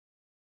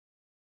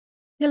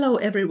Hello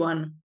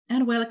everyone,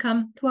 and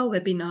welcome to our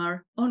webinar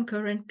on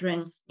current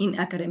trends in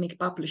academic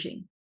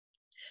publishing.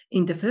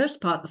 In the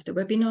first part of the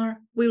webinar,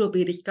 we will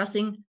be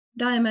discussing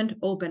Diamond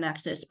Open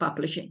Access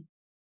Publishing.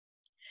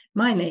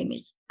 My name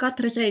is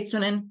Katri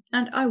Seitsonen,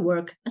 and I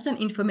work as an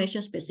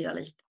information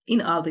specialist in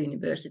Aalto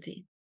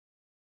University.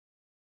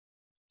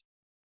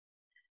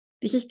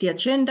 This is the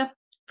agenda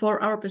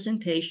for our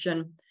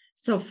presentation.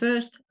 So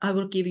first, I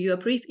will give you a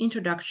brief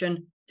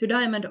introduction to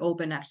Diamond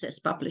Open Access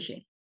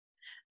Publishing.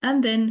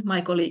 And then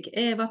my colleague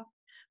Eva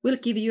will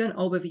give you an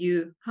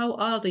overview how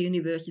Aalto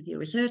University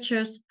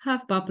researchers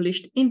have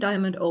published in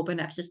Diamond Open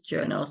Access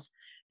journals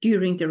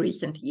during the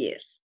recent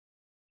years.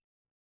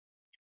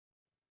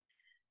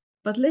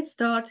 But let's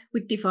start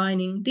with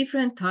defining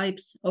different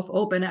types of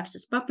open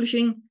access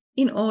publishing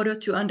in order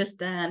to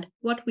understand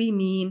what we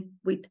mean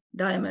with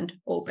Diamond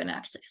Open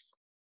Access.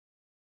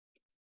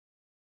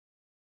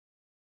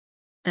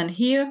 And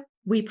here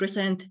we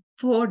present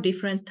 4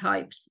 different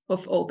types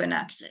of open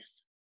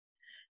access.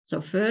 So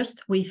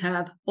first, we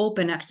have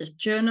open access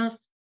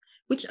journals,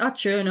 which are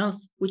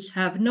journals which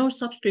have no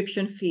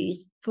subscription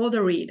fees for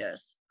the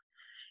readers.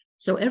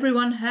 So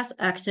everyone has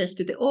access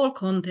to all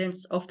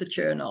contents of the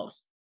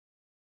journals.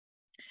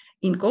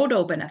 In cold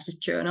open access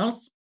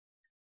journals,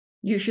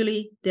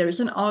 usually there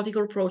is an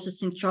article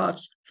processing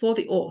charge for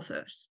the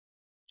authors.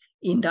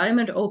 In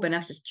Diamond Open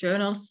Access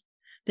journals,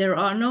 there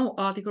are no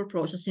article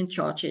processing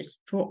charges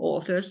for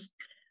authors.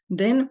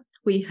 Then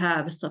we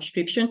have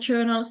subscription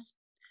journals,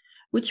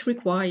 which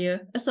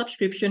require a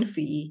subscription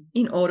fee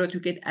in order to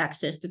get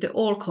access to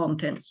all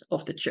contents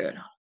of the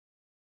journal.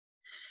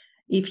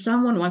 If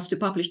someone wants to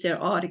publish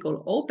their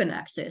article open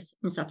access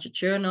in such a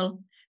journal,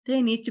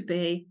 they need to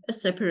pay a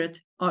separate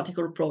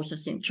article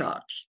processing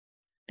charge.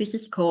 This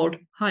is called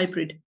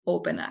hybrid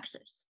open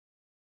access.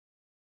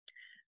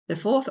 The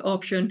 4th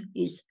option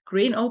is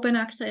green open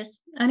access,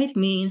 and it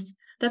means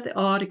that the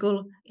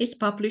article is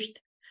published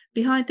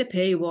behind the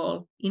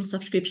paywall in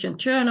subscription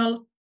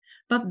journal,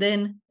 but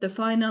then the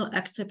final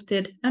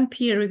accepted and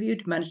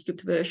peer-reviewed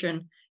manuscript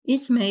version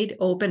is made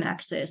open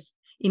access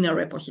in a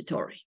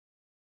repository.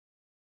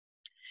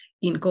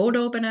 In Code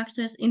Open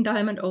Access, in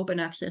Diamond Open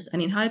Access, and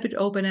in Hybrid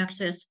Open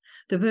Access,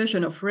 the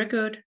version of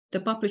record, the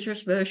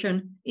publisher's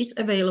version, is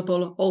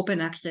available open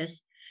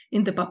access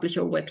in the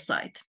publisher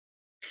website.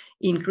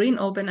 In Green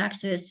Open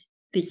Access,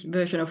 this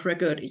version of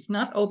record is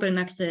not open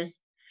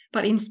access,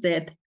 but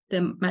instead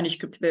the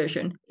manuscript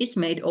version is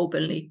made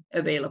openly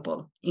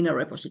available in a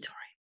repository.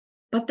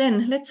 But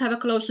then let's have a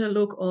closer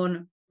look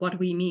on what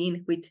we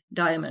mean with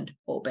Diamond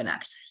Open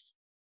Access.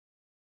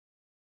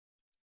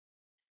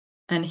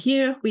 And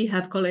here we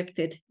have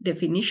collected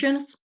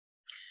definitions.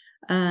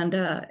 And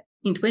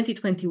in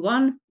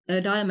 2021,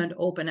 a Diamond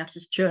Open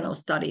Access journal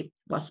study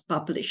was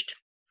published.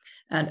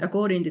 And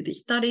according to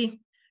this study,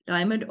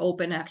 Diamond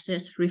Open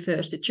Access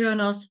refers to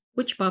journals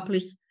which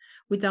publish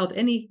without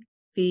any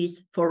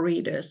fees for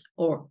readers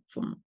or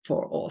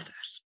for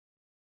authors.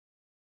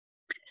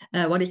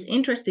 What is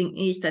interesting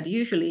is that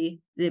usually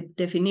the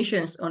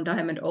definitions on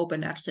Diamond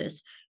Open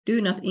Access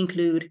do not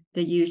include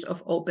the use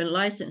of open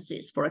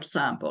licenses, for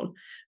example,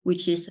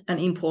 which is an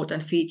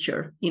important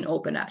feature in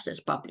open access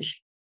publishing.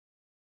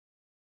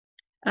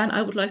 And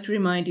I would like to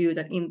remind you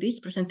that in this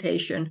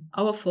presentation,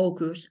 our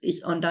focus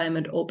is on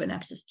Diamond Open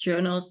Access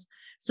journals,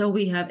 so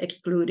we have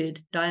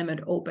excluded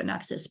Diamond Open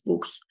Access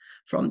books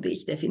from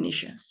these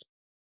definitions.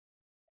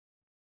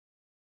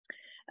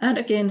 And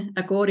again,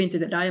 according to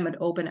the Diamond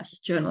Open Access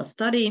Journal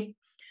study,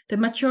 the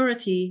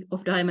majority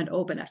of Diamond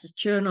Open Access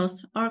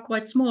journals are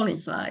quite small in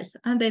size,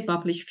 and they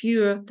publish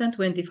fewer than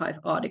 25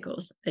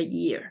 articles a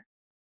year.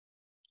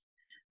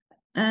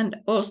 And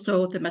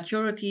also, the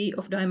majority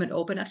of Diamond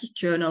Open Access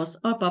journals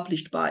are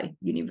published by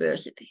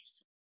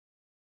universities.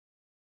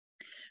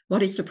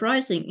 What is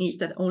surprising is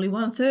that only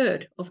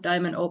 1/3 of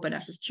Diamond Open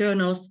Access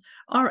journals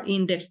are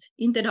indexed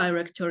in the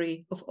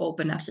directory of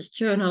open access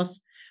journals,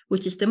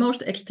 which is the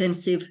most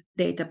extensive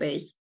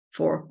database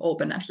for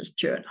open access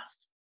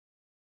journals.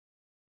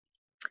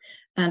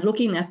 And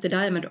looking at the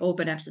Diamond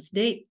Open Access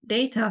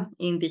data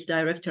in this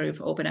directory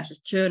of open access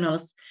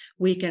journals,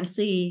 we can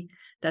see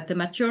that the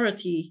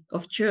majority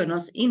of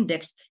journals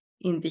indexed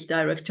in this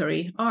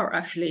directory are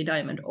actually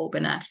Diamond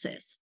Open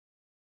Access.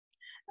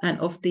 And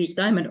of these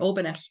Diamond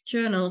Open Access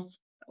journals,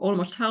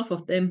 almost half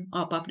of them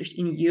are published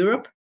in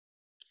Europe.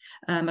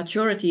 A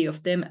majority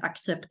of them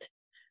accept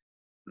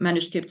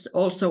manuscripts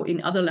also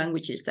in other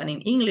languages than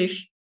in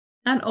English,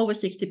 and over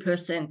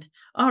 60%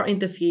 are in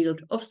the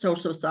field of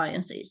social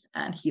sciences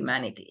and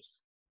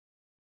humanities.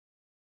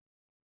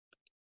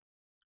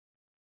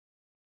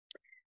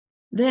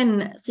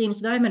 Then, since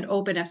Diamond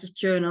Open Access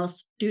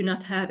journals do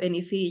not have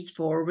any fees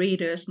for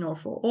readers nor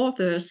for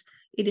authors,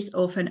 it is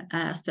often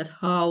asked that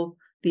how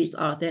these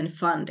are then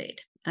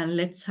funded. And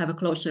let's have a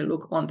closer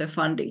look on the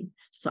funding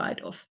side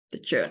of the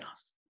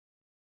journals.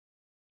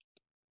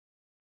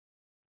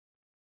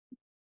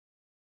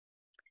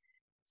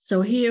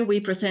 So here we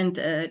present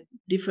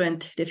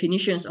different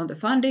definitions on the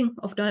funding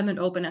of Diamond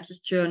Open Access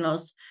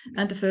journals.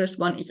 And the first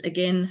one is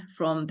again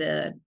from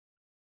the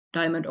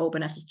Diamond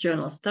Open Access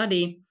Journal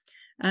study.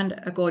 And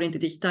according to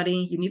this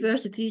study,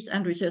 universities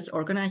and research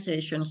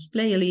organizations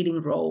play a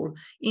leading role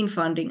in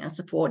funding and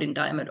supporting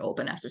Diamond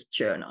Open Access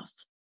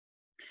journals.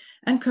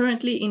 And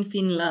currently in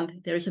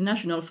Finland, there is a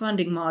national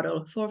funding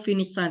model for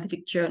Finnish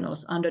scientific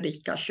journals under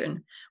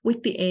discussion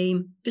with the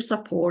aim to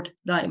support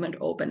Diamond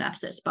Open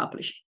Access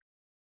publishing.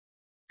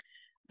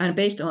 And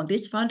based on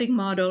this funding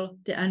model,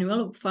 the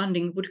annual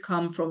funding would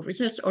come from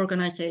research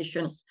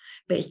organizations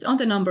based on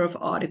the number of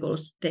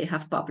articles they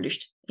have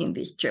published in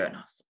these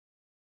journals.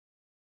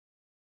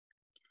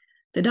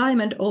 The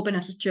Diamond Open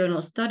Access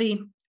Journal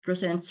study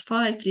presents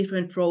 5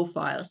 different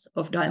profiles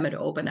of Diamond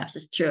Open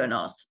Access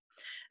journals.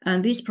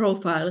 And these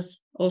profiles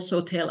also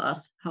tell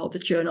us how the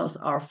journals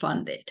are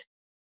funded.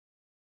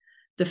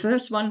 The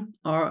first one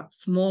are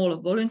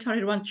small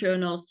voluntary-run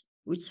journals,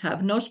 which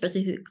have no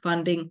specific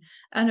funding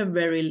and a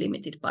very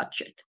limited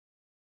budget.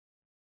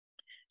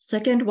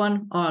 Second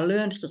one are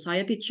learned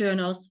society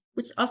journals,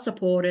 which are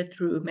supported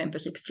through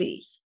membership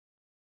fees.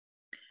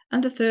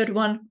 And the third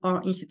one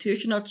are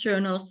institutional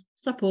journals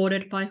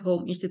supported by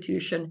home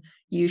institution,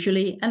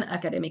 usually an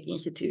academic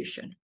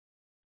institution.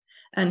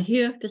 And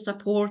here the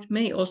support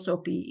may also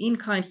be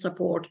in-kind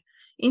support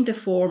in the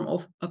form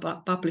of a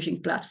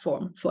publishing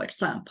platform, for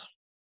example.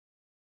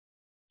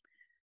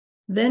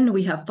 Then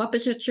we have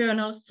publisher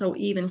journals, so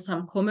even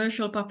some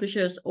commercial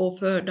publishers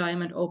offer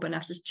Diamond Open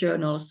Access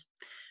journals.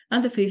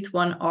 And the fifth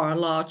one are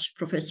large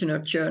professional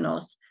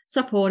journals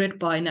supported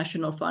by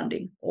national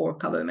funding or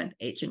government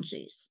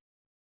agencies.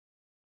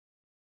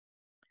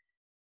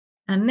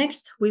 And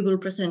next, we will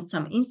present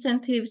some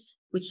incentives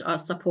which are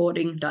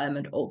supporting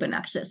Diamond Open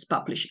Access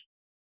publishing.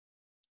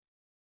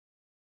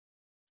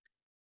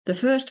 The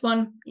first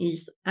one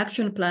is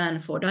Action Plan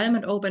for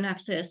Diamond Open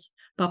Access,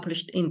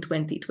 published in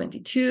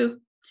 2022.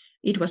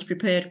 It was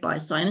prepared by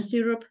Science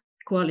Europe,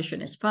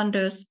 Coalition S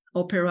Funders,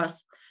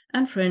 Operas,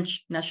 and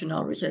French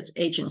National Research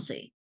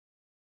Agency.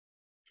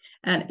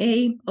 An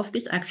aim of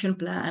this action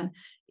plan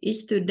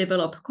is to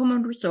develop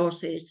common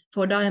resources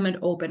for Diamond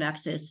Open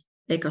Access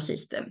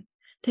ecosystem,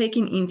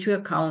 taking into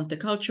account the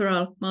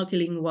cultural,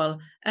 multilingual,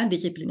 and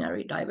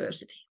disciplinary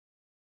diversity.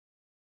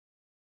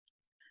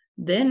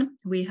 Then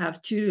we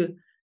have 2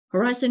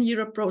 Horizon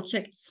Europe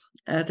projects.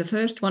 The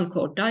first one,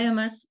 called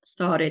Diamas,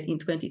 started in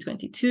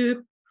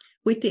 2022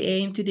 with the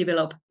aim to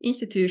develop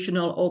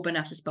institutional open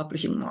access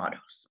publishing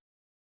models.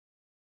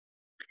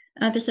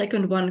 And the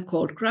second one,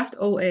 called Craft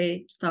OA,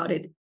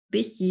 started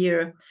this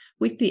year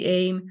with the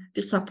aim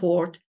to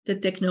support the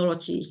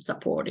technologies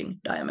supporting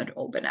Diamond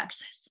Open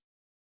Access.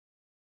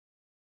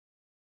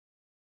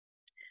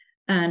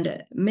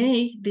 And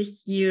May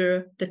this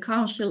year, the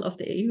Council of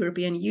the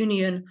European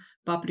Union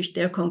published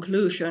their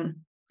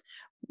conclusion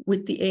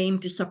with the aim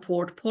to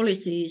support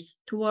policies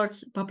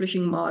towards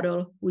publishing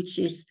model, which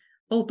is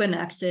open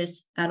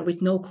access and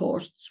with no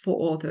costs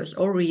for authors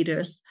or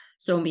readers,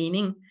 so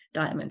meaning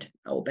Diamond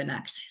Open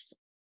Access.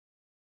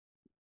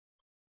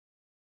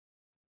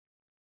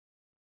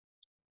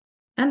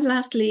 And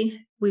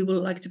lastly, we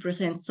would like to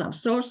present some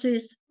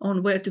sources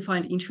on where to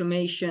find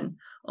information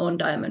on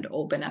Diamond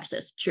Open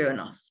Access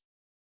journals.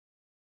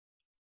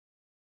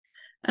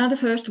 And the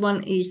first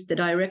one is the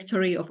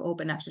Directory of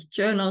Open Access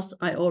Journals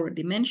I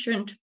already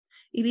mentioned.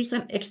 It is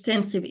an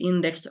extensive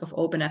index of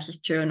open access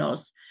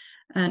journals.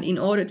 And in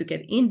order to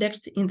get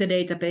indexed in the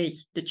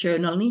database, the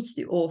journal needs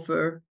to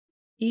offer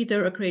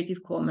either a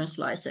Creative Commons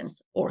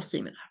license or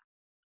similar.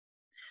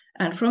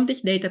 And from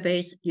this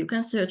database, you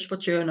can search for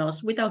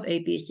journals without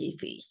APC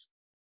fees.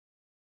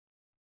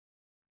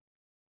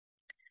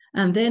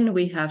 And then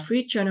we have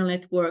Free Journal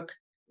Network,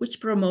 which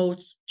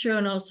promotes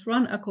journals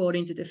run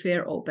according to the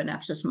Fair Open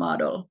Access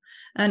model.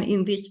 And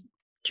in these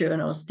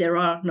journals, there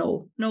are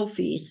no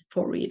fees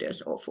for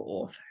readers or for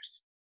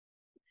authors.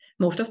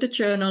 Most of the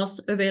journals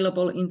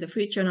available in the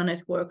Free Journal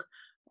Network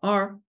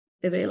are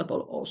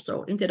available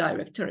also in the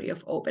Directory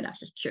of Open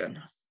Access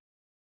Journals.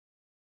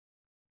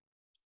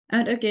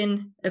 And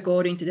again,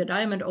 according to the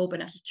Diamond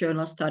Open Access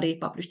Journal study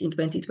published in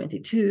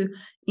 2022,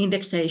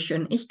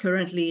 indexation is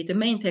currently the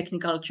main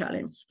technical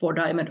challenge for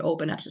Diamond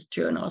Open Access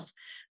journals.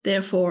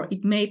 Therefore,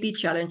 it may be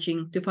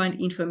challenging to find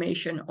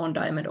information on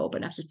Diamond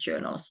Open Access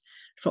journals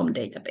from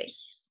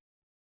databases.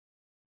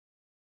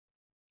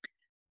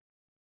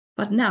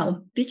 But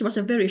now, this was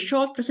a very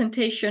short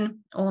presentation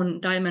on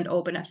Diamond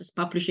Open Access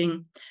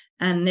publishing.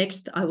 And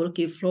next, I will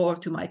give floor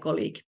to my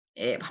colleague,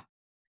 Eva.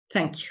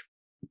 Thank you.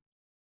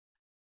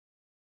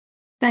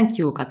 Thank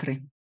you,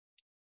 Katri.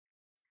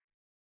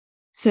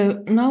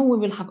 So now we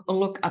will have a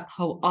look at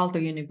how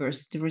Aalto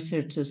University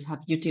researchers have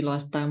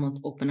utilized Diamond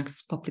Open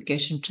Access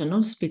publication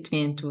channels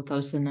between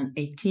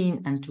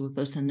 2018 and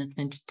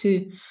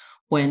 2022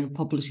 when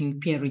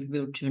publishing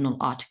peer-reviewed journal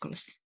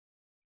articles.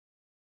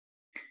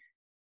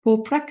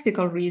 For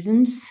practical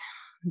reasons,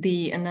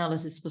 the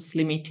analysis was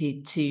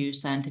limited to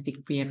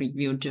scientific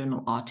peer-reviewed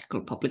journal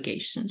article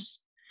publications.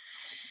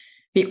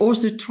 We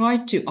also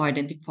tried to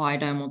identify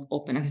Diamond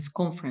Open Access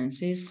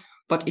conferences,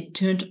 but it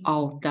turned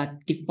out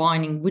that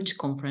defining which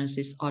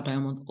conferences are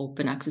Diamond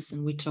Open Access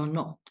and which are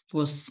not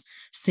was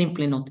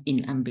simply not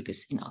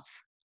unambiguous enough.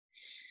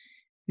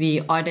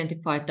 We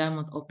identified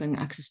Diamond Open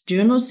Access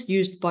journals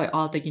used by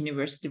Aalto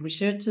University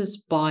researchers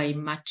by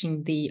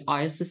matching the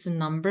ISSN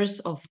numbers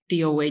of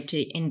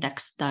DOAJ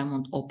indexed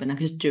Diamond Open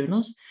Access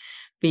journals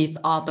with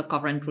Aalto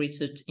current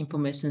research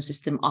information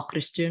system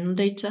ACRIS journal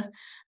data,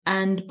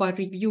 and by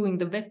reviewing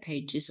the web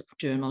pages of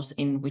journals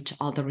in which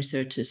Aalto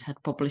researchers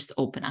had published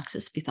open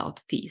access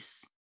without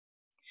fees.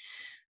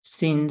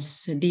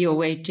 Since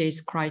DOAJ's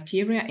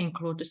criteria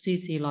include a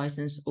CC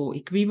license or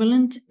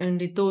equivalent,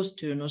 only those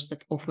journals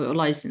that offer a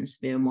license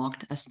were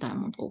marked as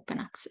Diamond Open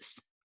Access.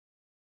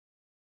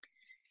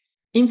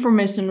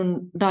 Information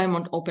on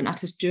Diamond Open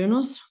Access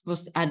journals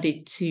was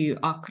added to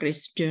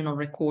ACRIS journal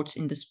records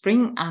in the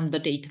spring, and the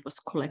data was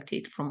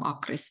collected from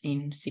ACRIS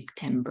in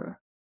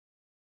September.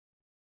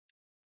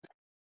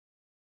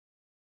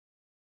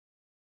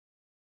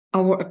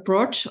 Our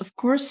approach, of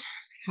course,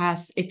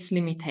 has its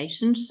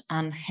limitations,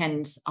 and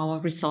hence our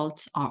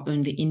results are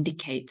only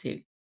indicative.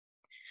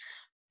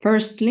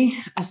 Firstly,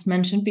 as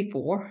mentioned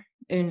before,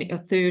 only a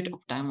third of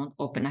Diamond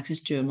Open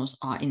Access journals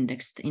are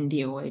indexed in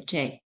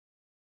DOAJ.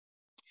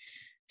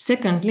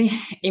 Secondly,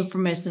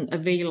 information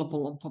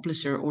available on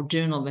publisher or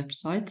journal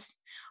websites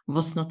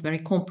was not very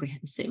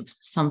comprehensive.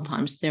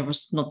 Sometimes there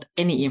was not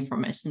any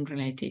information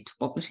related to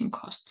publishing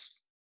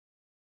costs.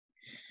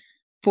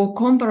 For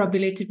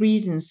comparability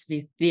reasons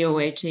with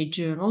DOAJ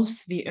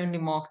journals, we only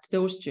marked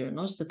those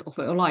journals that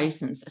offer a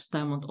license as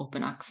Diamond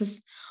Open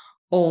Access,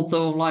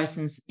 although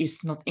license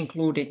is not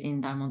included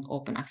in Diamond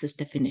Open Access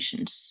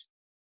definitions.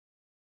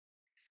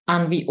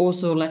 And we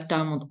also left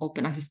Diamond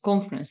Open Access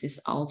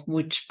conferences out,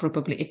 which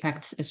probably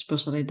affects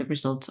especially the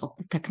results of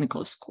the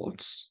technical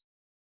schools.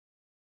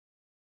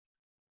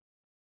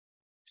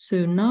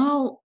 So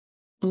now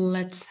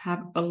let's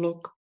have a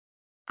look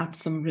at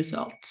some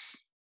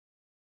results.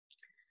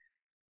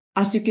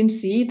 As you can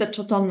see, the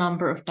total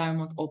number of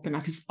Diamond Open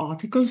Access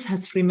articles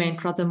has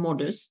remained rather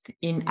modest,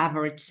 in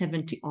average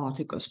 70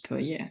 articles per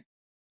year.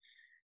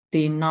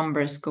 The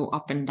numbers go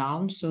up and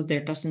down, so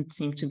there doesn't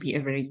seem to be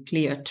a very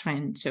clear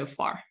trend so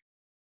far.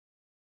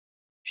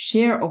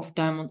 Share of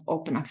Diamond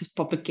Open Access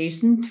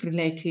publications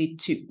related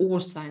to all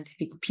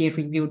scientific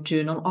peer-reviewed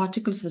journal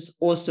articles has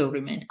also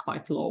remained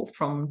quite low,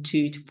 from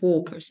 2 to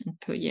 4%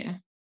 per year.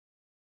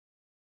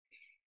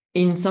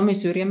 In Sami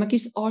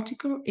Syrjämäki's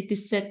article, it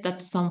is said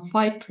that some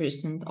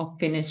 5% of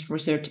Finnish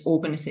research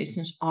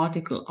organizations'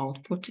 article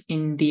output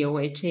in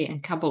DOAJ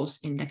and Cabell's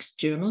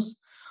indexed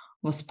journals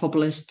was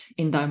published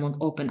in Diamond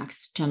Open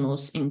Access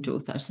channels in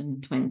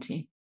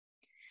 2020.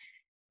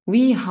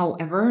 We,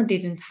 however,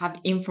 didn't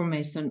have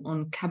information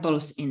on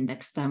Cabell's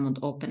indexed Diamond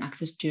Open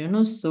Access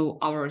journals, so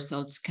our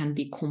results can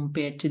be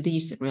compared to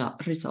these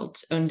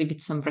results only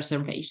with some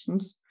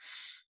reservations.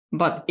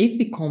 But if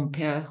we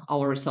compare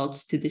our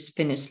results to this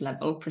Finnish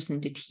level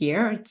presented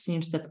here, it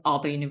seems that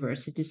Aalto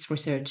University's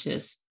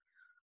researchers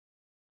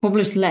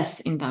publish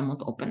less in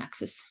Diamond Open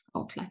Access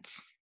outlets.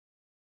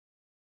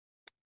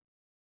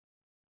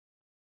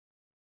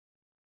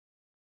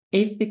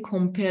 If we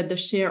compare the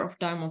share of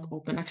Diamond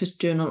Open Access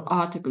journal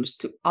articles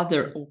to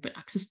other open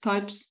access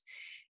types,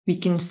 we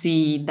can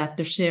see that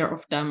the share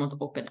of Diamond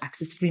Open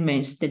Access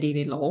remains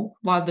steadily low,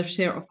 while the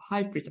share of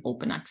hybrid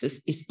open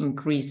access is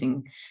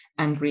increasing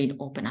and green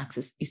open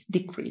access is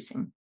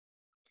decreasing.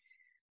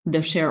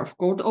 The share of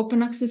gold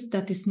open access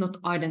that is not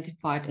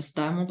identified as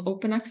Diamond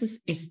Open Access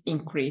is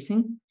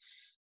increasing,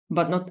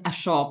 but not as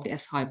sharply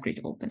as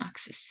hybrid open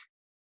access.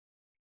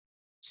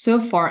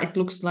 So far, it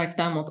looks like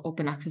Diamond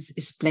Open Access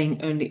is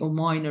playing only a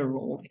minor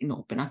role in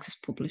open access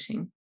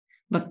publishing.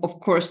 But of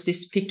course,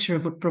 this picture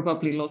would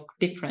probably look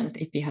different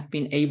if we had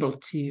been able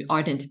to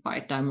identify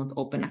Diamond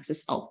Open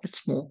Access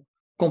outlets more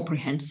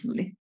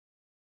comprehensively.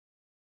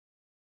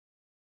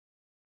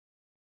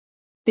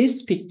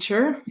 This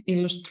picture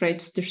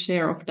illustrates the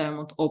share of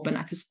Diamond Open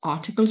Access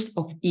articles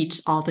of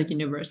each Aalto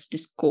University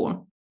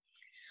school.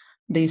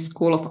 The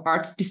School of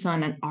Arts,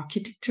 Design and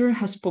Architecture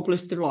has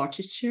published the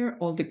largest share,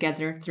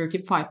 altogether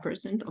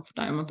 35% of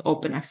Diamond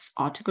Open Access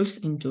articles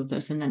in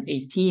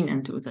 2018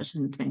 and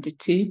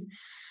 2022.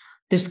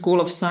 The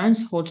School of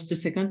Science holds the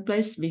second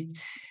place with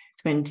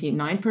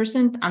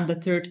 29%, and the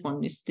third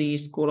one is the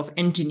School of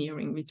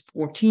Engineering with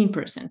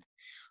 14%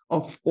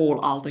 of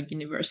all Aalto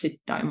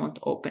University Diamond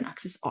Open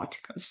Access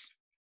articles.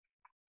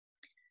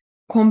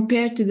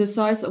 Compared to the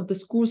size of the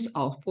school's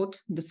output,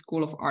 the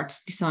School of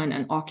Arts, Design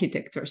and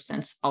Architecture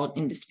stands out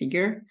in this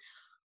figure,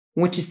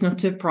 which is not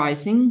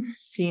surprising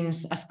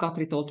since, as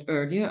Katri told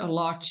earlier, a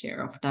large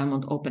share of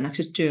Diamond Open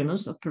Access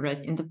journals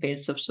operate in the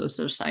fields of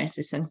social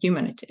sciences and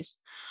humanities.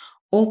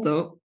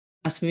 Although,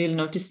 as we will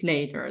notice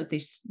later,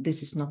 this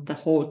is not the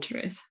whole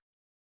truth.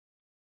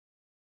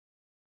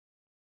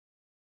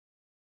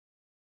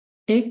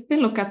 If we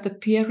look at the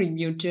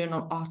peer-reviewed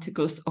journal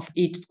articles of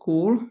each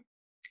school,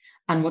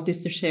 and what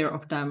is the share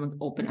of Diamond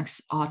Open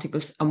Access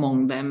articles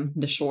among them,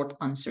 the short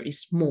answer is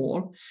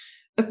small,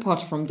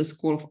 apart from the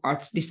School of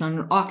Arts, Design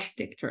and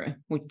Architecture,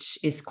 which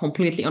is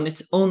completely on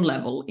its own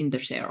level in the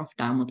share of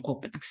Diamond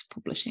Open Access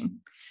publishing,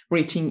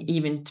 reaching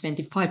even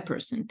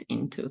 25%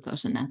 in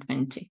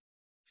 2020.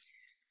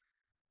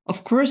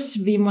 Of course,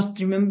 we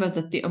must remember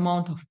that the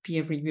amount of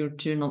peer-reviewed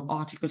journal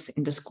articles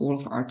in the School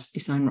of Arts,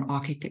 Design and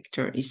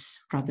Architecture is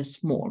rather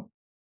small.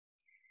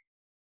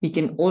 We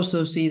can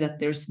also see that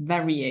there's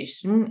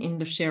variation in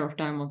the share of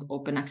Diamond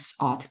Open Access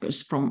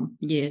articles from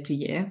year to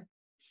year.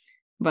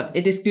 But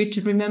it is good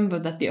to remember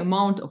that the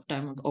amount of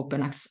Diamond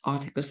Open Access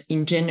articles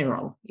in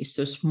general is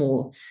so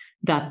small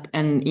that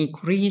an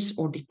increase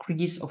or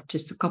decrease of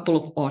just a couple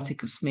of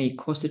articles may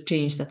cause a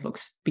change that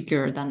looks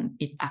bigger than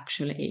it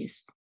actually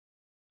is.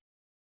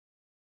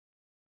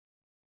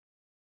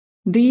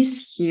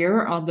 These here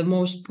are the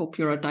most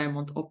popular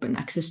Diamond Open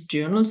Access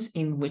journals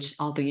in which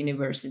Aalto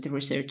University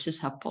researchers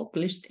have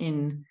published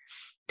in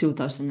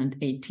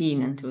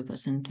 2018 and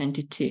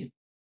 2022.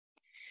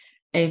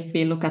 If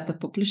we look at the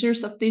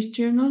publishers of these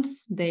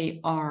journals, they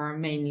are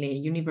mainly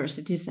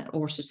universities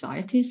or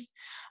societies,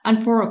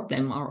 and 4 of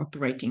them are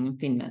operating in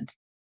Finland.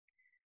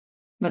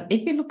 But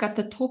if we look at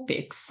the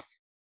topics,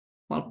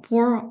 well,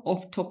 4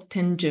 of top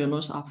 10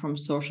 journals are from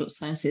social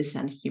sciences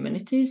and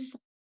humanities,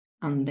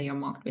 and they are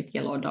marked with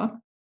yellow dot,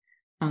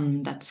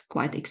 and that's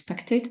quite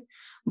expected.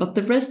 But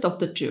the rest of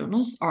the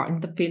journals are in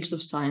the fields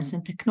of science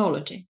and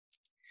technology.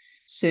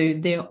 So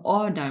there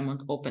are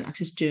Diamond Open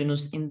Access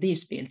journals in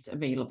these fields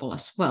available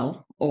as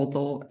well,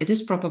 although it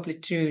is probably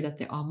true that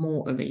there are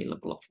more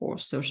available for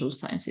social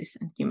sciences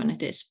and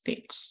humanities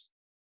fields.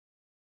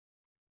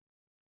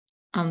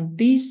 And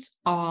these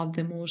are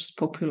the most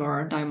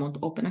popular Diamond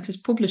Open Access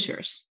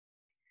publishers.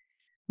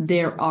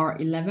 There are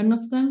 11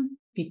 of them,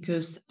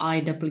 because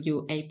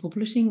IWA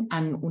Publishing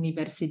and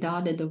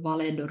Universidade do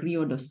Vale do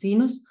Rio dos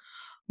Sinos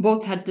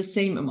both had the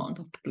same amount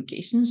of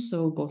publications,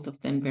 so both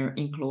of them were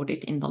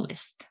included in the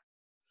list.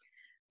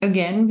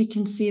 Again, we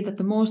can see that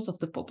the most of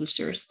the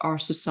publishers are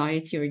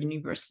society or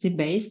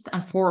university-based,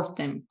 and 4 of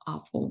them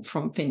are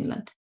from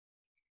Finland.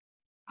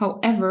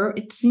 However,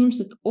 it seems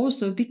that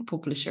also big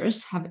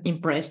publishers have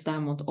embraced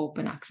Diamond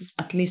Open Access,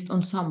 at least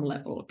on some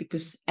level,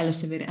 because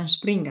Elsevier and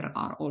Springer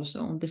are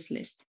also on this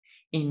list,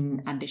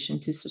 in addition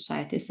to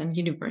societies and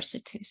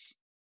universities.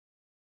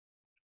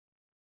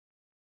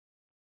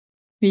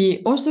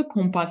 We also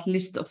compiled a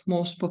list of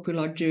most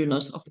popular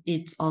journals of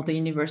each Aalto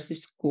University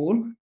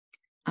school.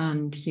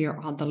 And here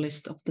are the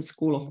list of the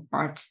School of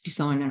Arts,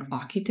 Design and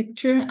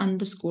Architecture and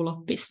the School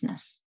of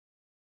Business.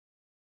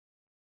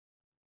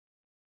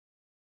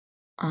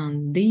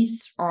 And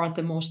these are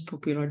the most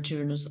popular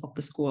journals of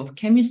the School of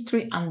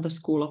Chemistry and the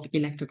School of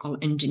Electrical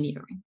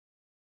Engineering.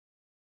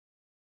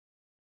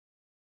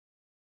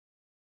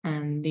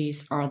 And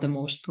these are the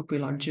most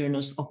popular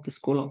journals of the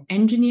School of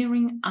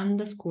Engineering and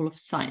the School of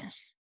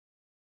Science.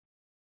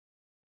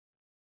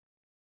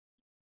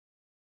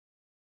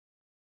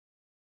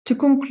 To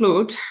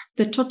conclude,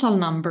 the total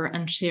number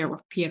and share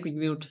of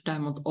peer-reviewed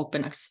Diamond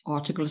Open Access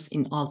articles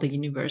in Aalto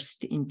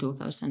University in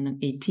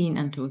 2018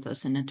 and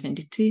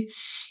 2022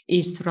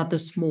 is rather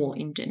small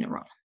in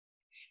general,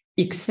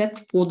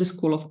 except for the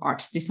School of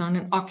Arts, Design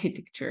and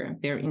Architecture,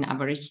 where in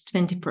average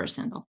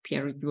 20% of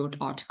peer-reviewed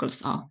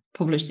articles are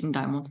published in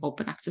Diamond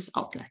Open Access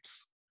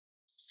outlets.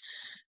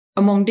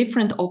 Among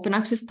different open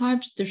access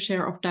types, the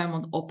share of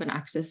Diamond Open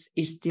Access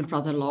is still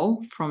rather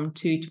low, from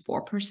 2 to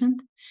 4%,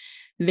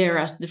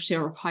 whereas the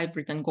share of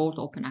hybrid and gold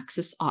open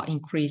access are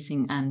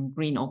increasing and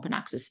green open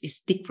access is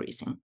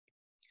decreasing.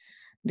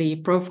 The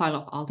profile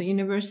of Aalto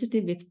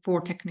University with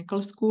 4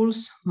 technical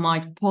schools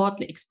might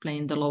partly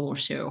explain the lower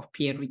share of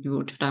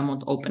peer-reviewed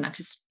Diamond Open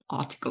Access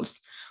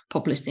articles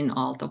published in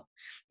Aalto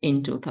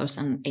in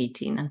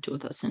 2018 and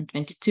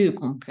 2022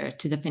 compared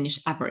to the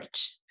Finnish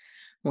average,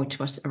 which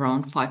was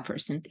around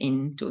 5%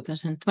 in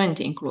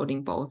 2020,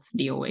 including both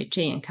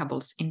DOAJ and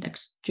Cabell's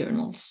index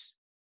journals.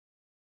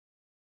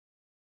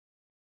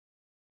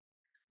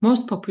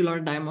 Most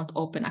popular Diamond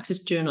Open Access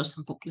journals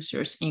and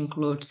publishers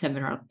include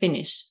several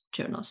Finnish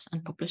journals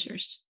and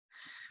publishers.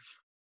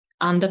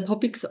 And the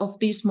topics of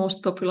these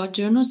most popular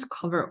journals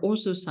cover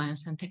also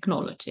science and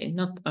technology,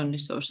 not only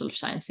social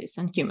sciences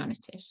and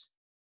humanities.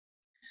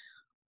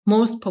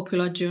 Most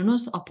popular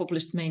journals are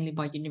published mainly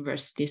by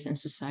universities and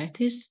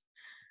societies,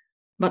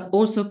 but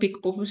also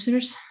big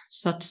publishers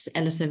such as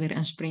Elsevier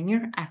and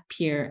Springer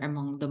appear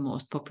among the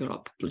most popular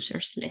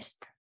publishers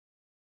list.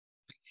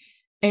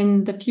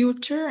 In the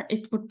future,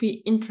 it would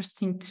be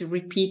interesting to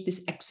repeat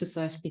this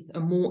exercise with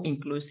a more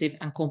inclusive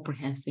and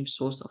comprehensive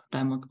source of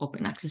Diamond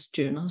Open Access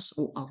journals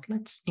or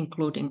outlets,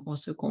 including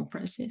also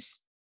conferences.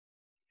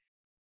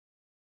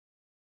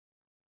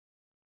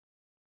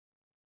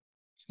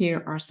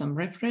 Here are some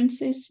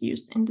references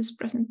used in this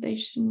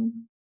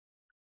presentation.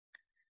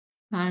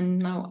 And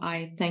now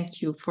I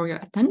thank you for your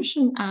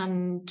attention,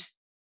 and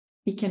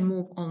we can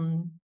move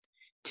on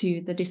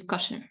to the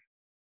discussion.